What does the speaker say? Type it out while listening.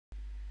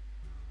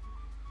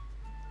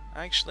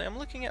Actually, I'm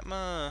looking at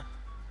my...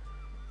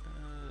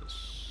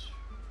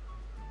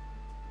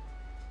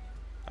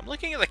 I'm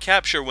looking at the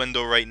capture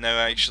window right now,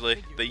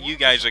 actually, that you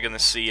guys are going to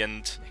see,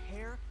 and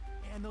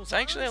it's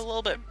actually a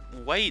little bit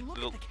white.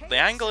 The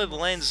angle of the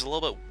lens is a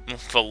little bit...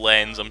 the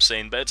lens, I'm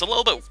saying, but it's a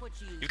little bit...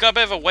 You've got a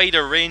bit of a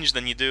wider range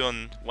than you do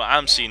on what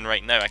I'm seeing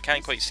right now. I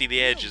can't quite see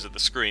the edges of the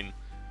screen.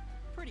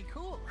 Pretty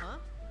cool, huh?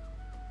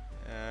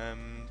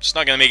 It's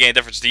not going to make any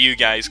difference to you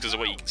guys because of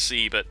what you can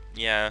see, but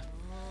yeah.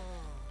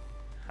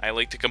 I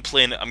like to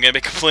complain. I'm going to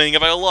be complaining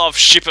about a lot of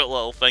stupid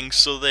little things,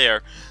 so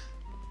there.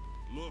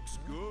 Looks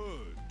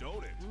good,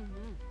 don't it?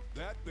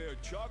 That there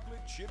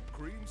chocolate chip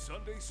cream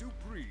sundae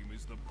supreme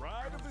is the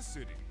pride of the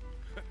city.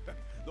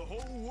 The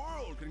whole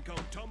world can come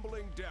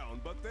tumbling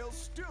down, but they'll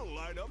still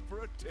line up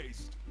for a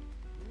taste.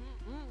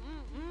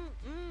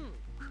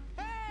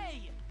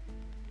 Hey!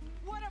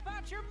 What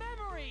about your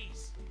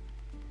memories?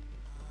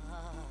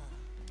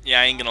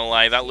 Yeah, I ain't gonna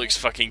lie, that looks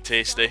fucking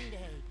tasty.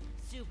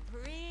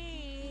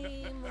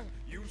 Supreme.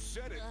 You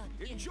said it.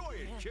 Enjoy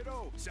it,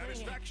 kiddo.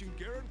 Satisfaction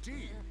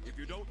guaranteed. If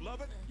you don't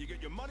love it, you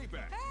get your money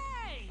back.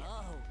 Hey!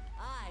 Oh,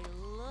 I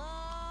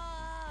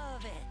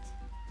love it.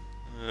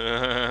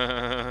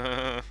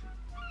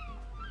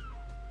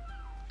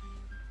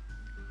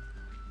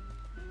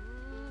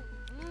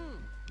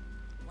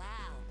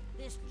 Wow,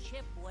 this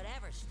chip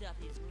whatever stuff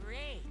is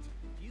great.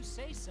 If you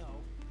say so.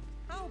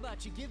 How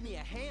about you give me a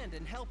hand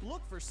and help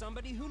look for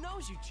somebody who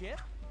knows you, Chip?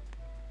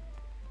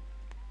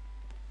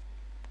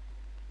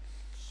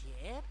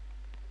 Chip?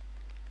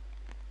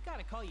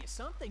 Gotta call you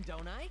something,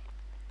 don't I?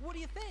 What do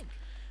you think?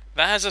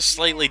 That has a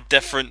slightly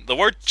different... The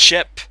word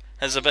chip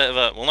has a bit of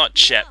a... Well, not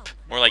chip,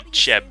 more like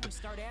chib.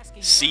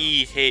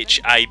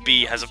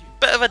 C-H-I-B has a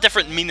bit of a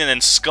different meaning in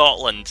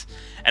Scotland.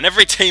 And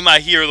every time I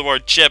hear the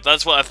word chip,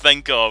 that's what I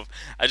think of.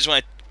 I just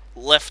want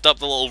to lift up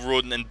the little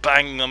rodent and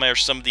bang them over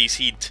somebody's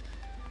head.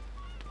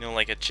 You know,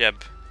 like a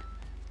chib.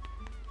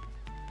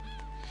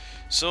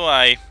 So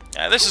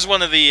this is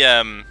one of the,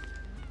 I'm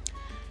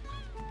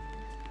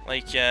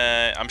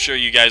sure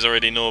you guys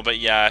already know, but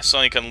yeah,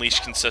 Sonic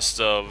Unleashed consists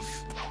of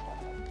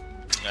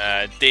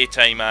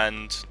daytime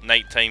and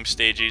nighttime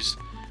stages.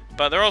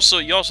 But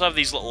you also have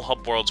these little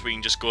hub worlds where you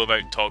can just go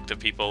about and talk to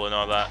people and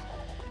all that.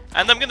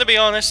 And I'm gonna be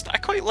honest, I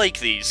quite like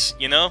these,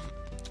 you know?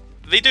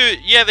 They do,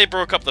 yeah, they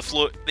broke up the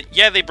flow,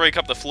 yeah, they break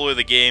up the flow of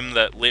the game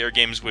that later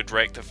games would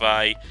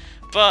rectify,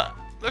 but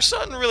there's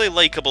something really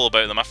likeable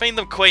about them. I find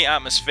them quite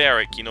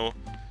atmospheric, you know?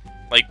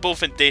 Like,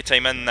 both in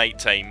daytime and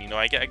nighttime, you know?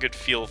 I get a good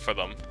feel for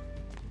them.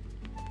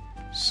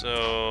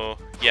 So,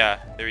 yeah,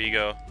 there you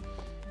go.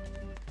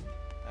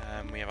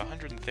 We have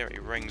 130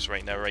 rings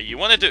right now, right? You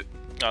want to do...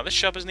 No, this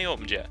shop isn't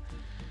opened yet.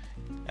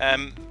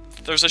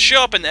 There's a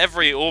shop in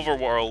every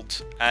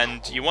overworld,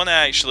 and you want to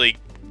actually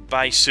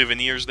buy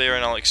souvenirs there,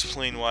 and I'll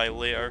explain why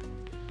later.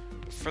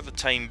 But for the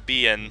time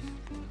being...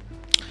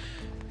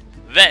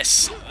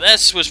 This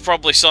was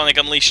probably Sonic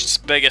Unleashed's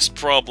biggest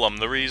problem.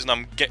 The reason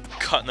I'm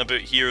cutting about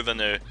here the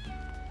now.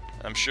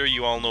 I'm sure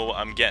you all know what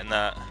I'm getting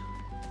at.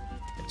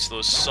 It's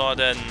those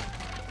sodden,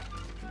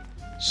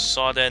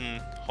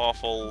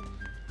 awful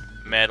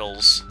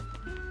medals.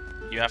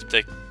 You have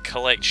to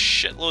collect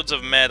shitloads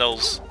of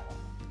medals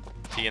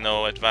to, you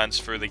know, advance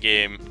through the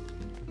game.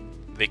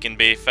 They can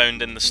be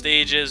found in the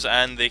stages,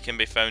 and they can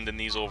be found in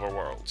these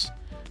overworlds.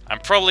 I'm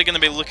probably going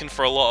to be looking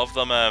for a lot of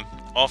them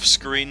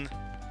off-screen.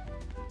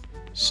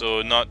 So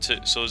as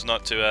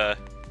not to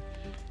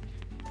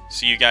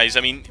see you guys.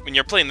 I mean, when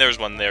you're playing, there's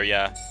one there,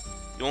 yeah.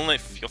 You'll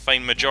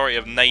find majority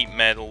of night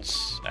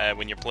medals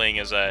when you're playing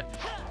as a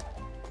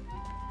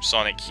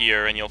Sonic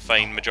here, and you'll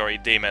find majority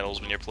day medals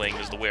when you're playing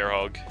as the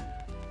Werehog.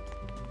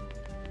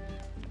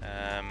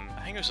 I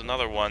think there's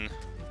another one.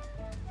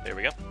 There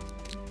we go.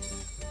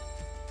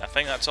 I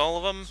think that's all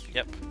of them.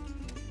 Yep.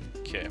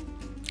 Okay.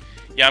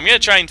 Yeah, I'm gonna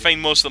try and find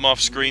most of them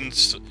off screen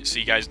so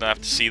you guys don't have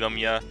to see them.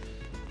 Yeah.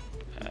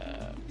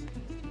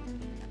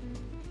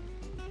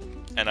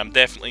 And I'm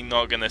definitely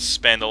not going to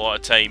spend a lot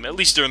of time, at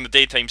least during the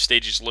daytime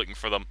stages, looking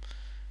for them.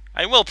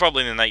 I will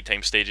probably in the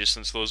nighttime stages,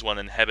 since those one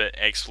inhibit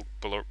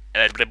exactly.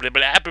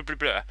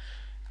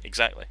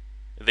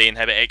 They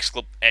inhibit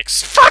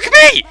fuck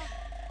me!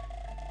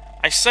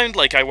 I sound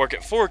like I work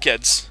at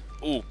 4Kids.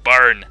 Ooh,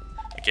 burn.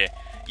 Okay.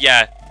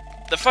 Yeah,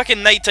 the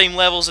fucking nighttime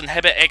levels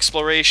inhibit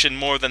exploration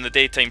more than the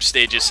daytime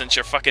stages, since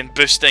you're fucking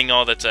boosting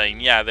all the time.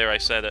 Yeah, there, I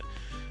said it.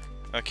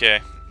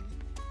 Okay.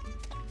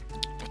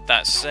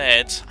 That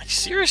said, I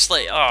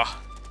seriously, I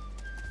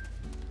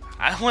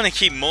don't want to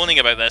keep moaning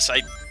about this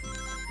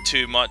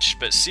too much,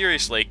 but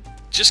seriously,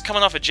 just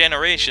coming off of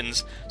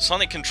Generations,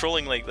 Sonic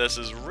controlling like this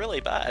is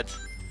really bad.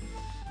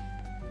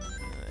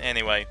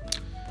 Anyway,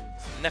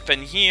 nip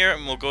in here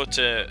and we'll go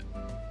to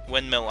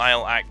Windmill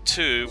Isle Act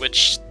 2,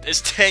 which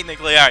is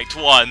technically Act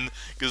 1,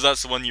 because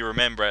that's the one you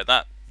remember.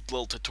 That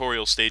little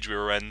tutorial stage we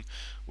were in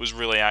was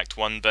really Act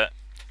 1, but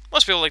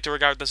most people like to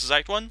regard this as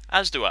Act 1,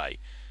 as do I.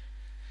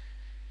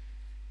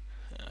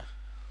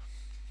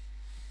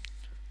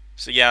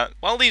 So yeah,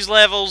 while these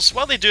levels,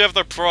 while they do have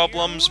their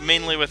problems,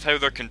 mainly with how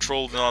they're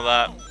controlled and all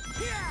that,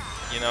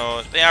 you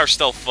know, they are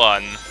still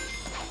fun.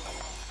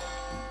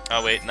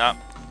 Oh wait, nah.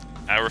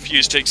 I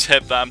refuse to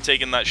accept that. I'm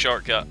taking that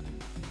shortcut.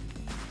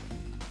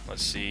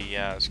 Let's see,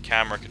 yeah, it's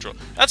camera control.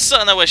 That's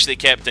something I wish they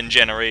kept in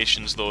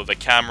Generations, though, the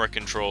camera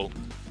control.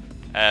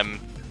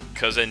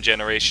 Because in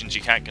Generations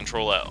you can't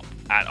control it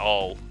at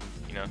all,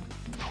 you know.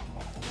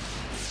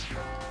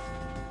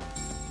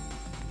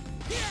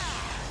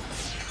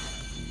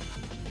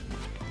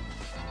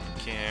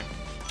 Okay.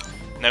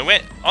 Now,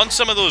 on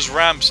some of those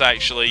ramps,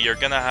 actually, you're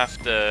gonna have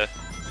to,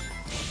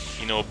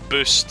 you know,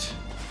 boost.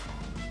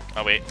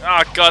 Oh wait.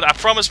 Oh god, I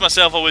promised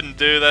myself I wouldn't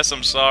do this,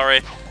 I'm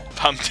sorry.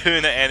 But I'm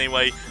doing it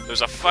anyway.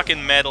 There's a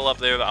fucking medal up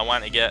there that I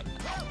want to get.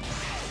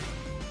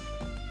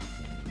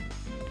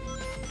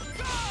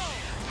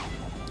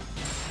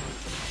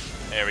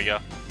 There we go.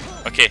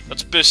 Okay,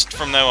 let's boost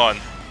from now on.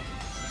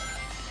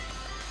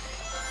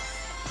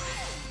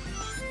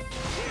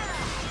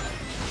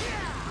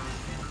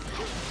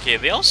 Okay,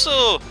 they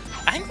also...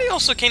 I think they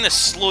also kind of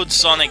slowed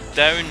Sonic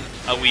down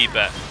a wee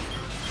bit.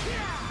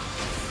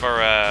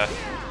 For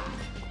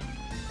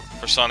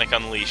Sonic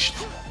Unleashed.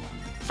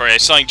 For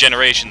Sonic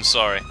Generations,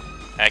 sorry.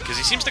 Because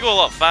he seems to go a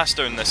lot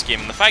faster in this game.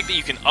 And the fact that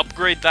you can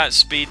upgrade that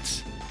speed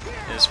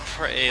is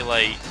pretty,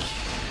 like...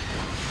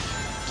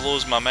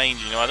 blows my mind,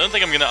 you know. I don't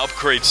think I'm going to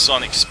upgrade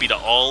Sonic's speed at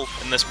all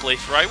in this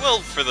playthrough. I will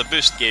for the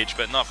boost gauge,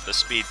 but not for the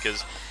speed,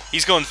 because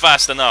he's going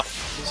fast enough,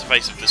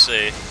 suffice it to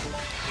say.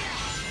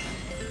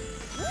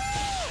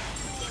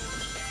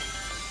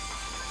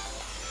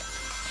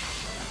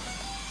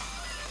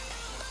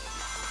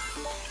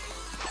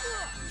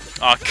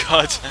 Oh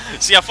god,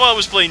 see, I thought I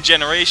was playing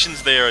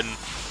Generations there, and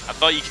I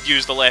thought you could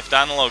use the left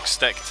analog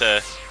stick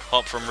to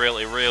hop from rail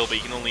to rail, but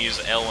you can only use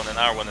L1 and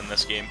R1 in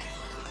this game.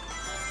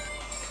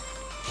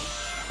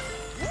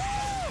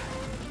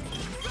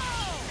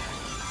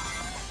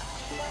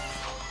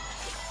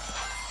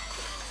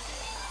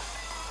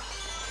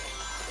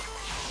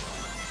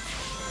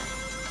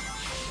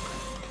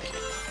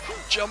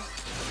 Jump!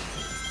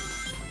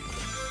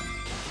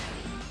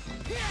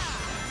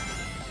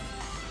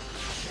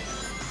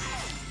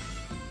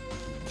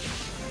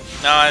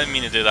 No, I didn't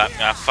mean to do that.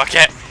 Ah, fuck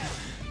it!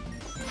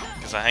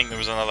 Because I think there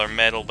was another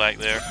medal back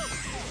there.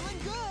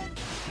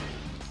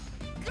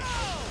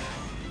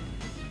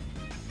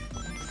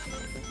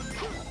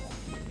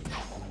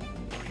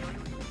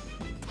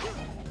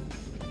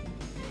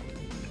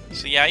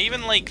 So yeah,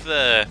 even like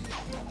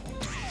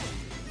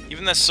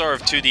even this sort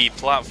of 2D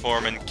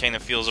platforming kind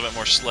of feels a bit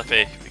more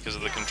slippy because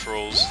of the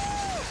controls.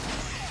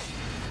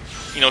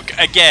 You know,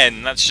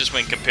 again, that's just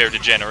when compared to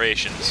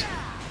Generations.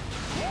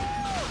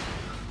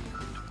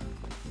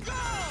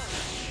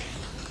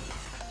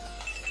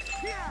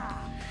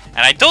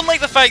 And I don't like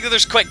the fact that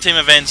there's quick time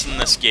events in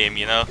this game,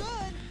 you know?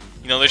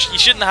 You know, you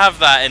shouldn't have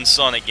that in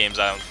Sonic games,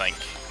 I don't think.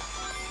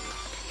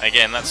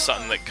 Again, that's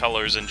something that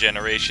Colors and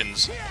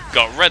Generations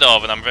got rid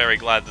of, and I'm very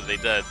glad that they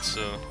did,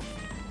 so...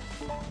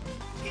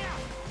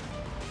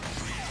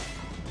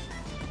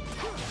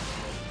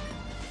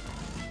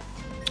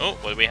 Oh,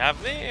 what do we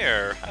have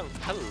there?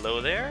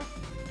 Hello there.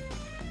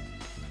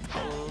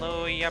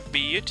 Hello, ya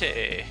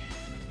beauty.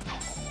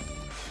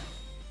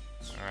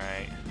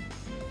 Alright.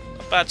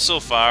 Not bad so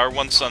far.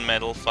 1 Sun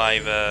Medal,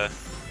 5,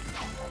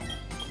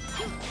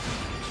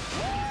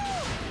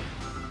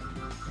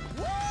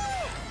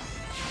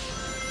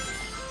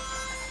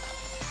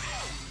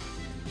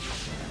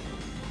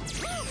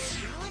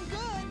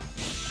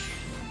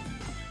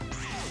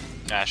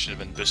 I should have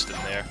been boosted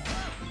there.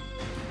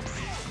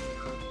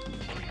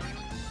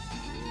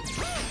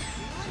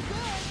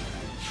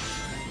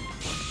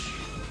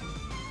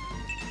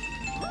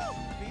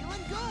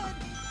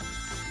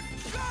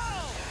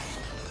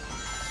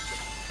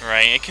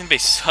 Right, it can be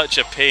such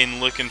a pain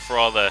looking for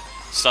all the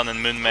Sun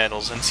and Moon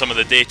medals in some of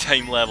the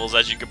daytime levels,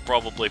 as you could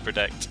probably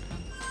predict.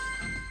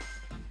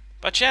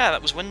 But yeah,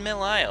 that was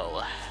Windmill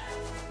Isle.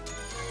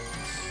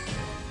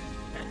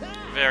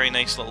 Very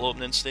nice little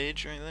opening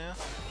stage right there.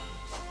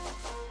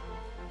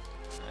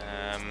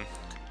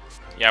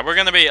 Yeah, we're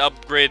going to be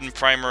upgrading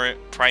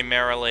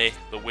primarily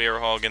the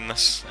Werehog in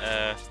this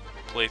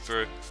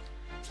playthrough.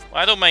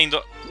 Well, I don't mind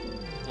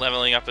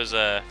leveling up as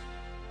a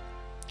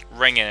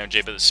ring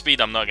energy, but the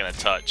speed I'm not going to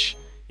touch.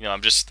 You know, I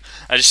just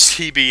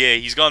CBA.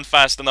 He's gone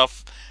fast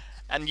enough,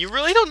 and you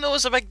really don't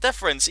notice a big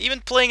difference, even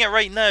playing it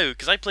right now,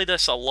 because I play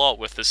this a lot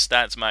with the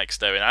stats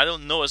maxed out, and I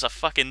don't notice a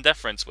fucking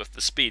difference with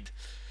the speed.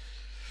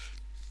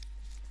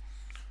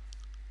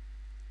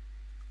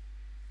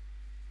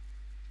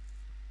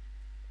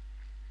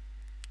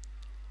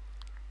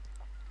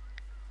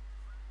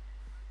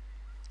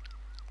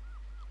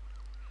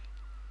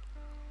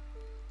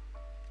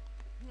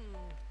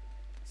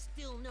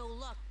 Still no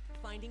luck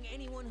finding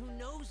anyone who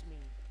knows me.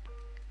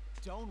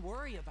 Don't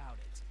worry about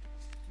it.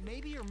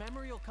 Maybe your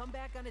memory will come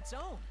back on its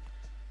own.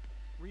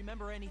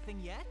 Remember anything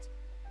yet?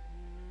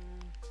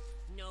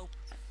 Nope.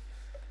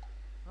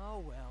 Oh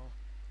well.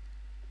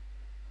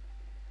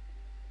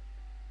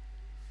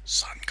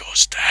 Sun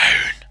goes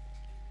down.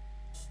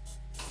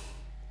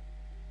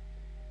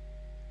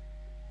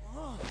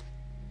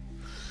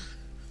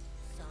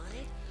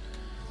 Sonic?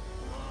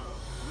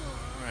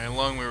 Right, how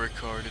long we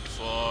recorded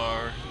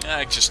for?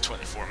 Just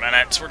 24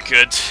 minutes, we're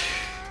good.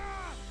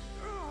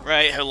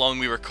 Right, how long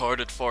we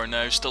recorded for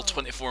now? Still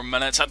 24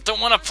 minutes. I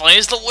don't want to play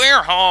as the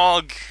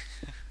werehog!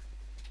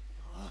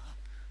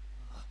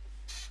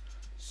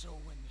 So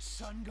when the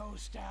sun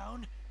goes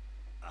down,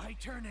 I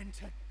turn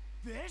into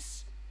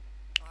this?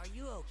 Are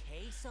you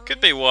okay, Sonic? Could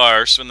be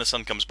worse. When the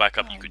sun comes back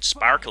up, you could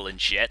sparkle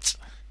and shit.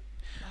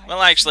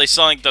 Well, actually,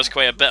 Sonic does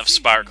quite a bit of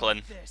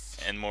sparkling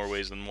in more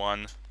ways than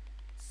one.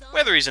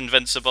 Whether he's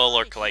invincible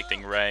or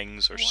collecting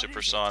rings or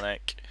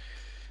supersonic.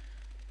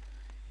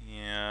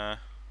 Yeah.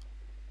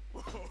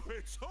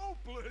 It's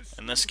hopeless.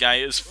 And this guy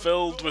is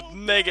filled with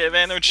negative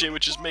energy,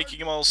 which is making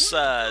him all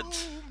sad.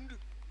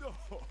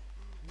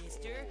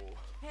 Mister?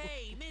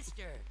 Hey,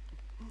 mister!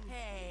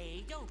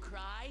 Hey, don't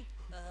cry.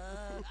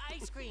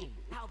 Ice cream.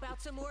 How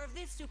about some more of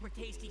this super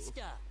tasty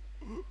stuff?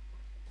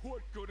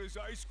 What good is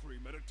ice cream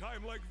at a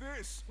time like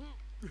this?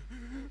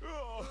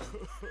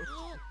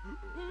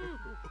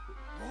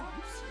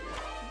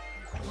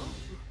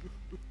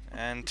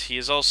 And he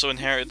has also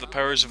inherited the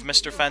powers of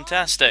Mr.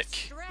 Fantastic.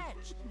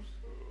 Stretch.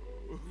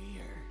 Weird.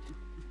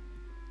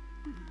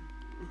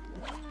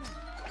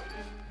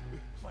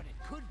 But it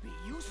could be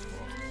useful.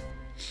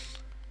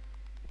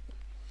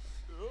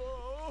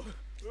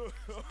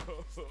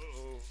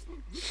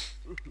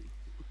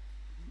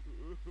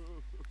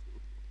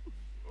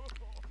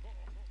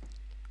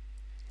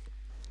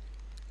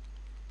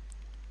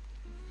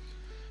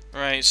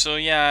 Right, so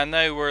yeah,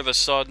 now we're the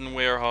Sodden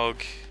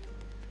Werehog.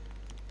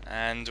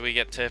 And we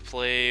get to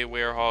play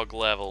Werehog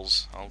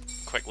levels. I'll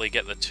quickly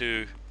get the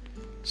 2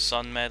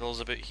 sun medals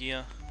about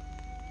here.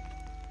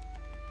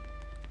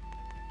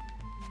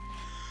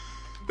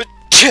 But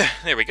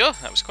there we go,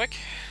 that was quick.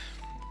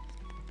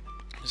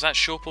 Is that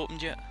shop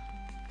opened yet?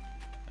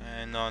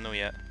 No, not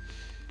yet.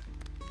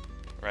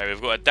 Right, we've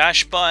got a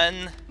dash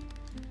button.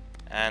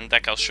 And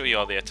Dick, I'll show you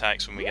all the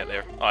attacks when we get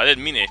there. Oh, I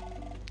didn't mean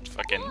to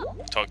fucking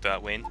talk to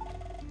that Wayne.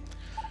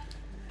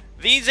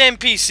 These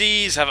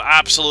NPCs have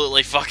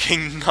absolutely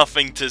fucking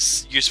nothing to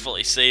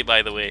usefully say,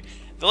 by the way.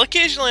 They'll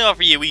occasionally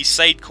offer you wee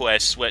side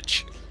quests,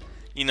 which,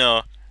 you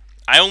know,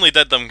 I only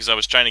did them because I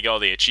was trying to get all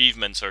the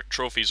achievements or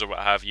trophies or what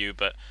have you,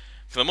 but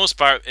for the most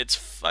part, it's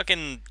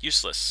fucking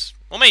useless.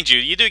 Well, mind you,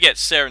 you do get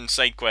certain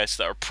side quests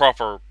that are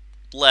proper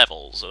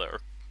levels,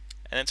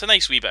 and it's a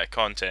nice wee bit of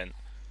content.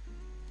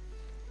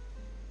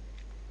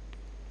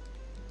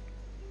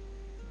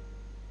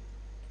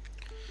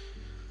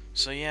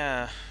 So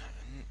yeah,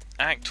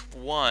 Act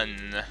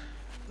 1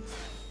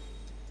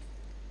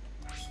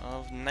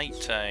 of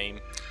Nighttime.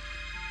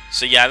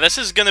 So yeah, this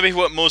is going to be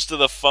what most of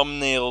the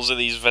thumbnails of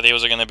these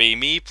videos are going to be.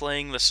 Me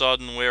playing the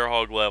Sodden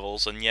Werehog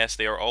levels, and yes,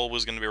 they are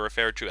always going to be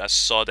referred to as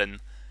Sodden.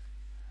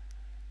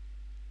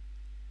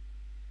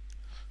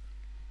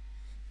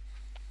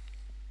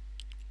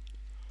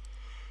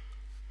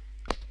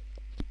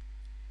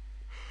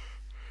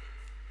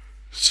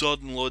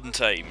 Sodden loading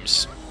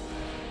times.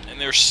 And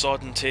there's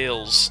Sodden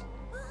Tails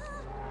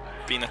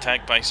being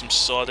attacked by some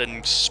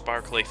sodden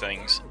sparkly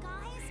things.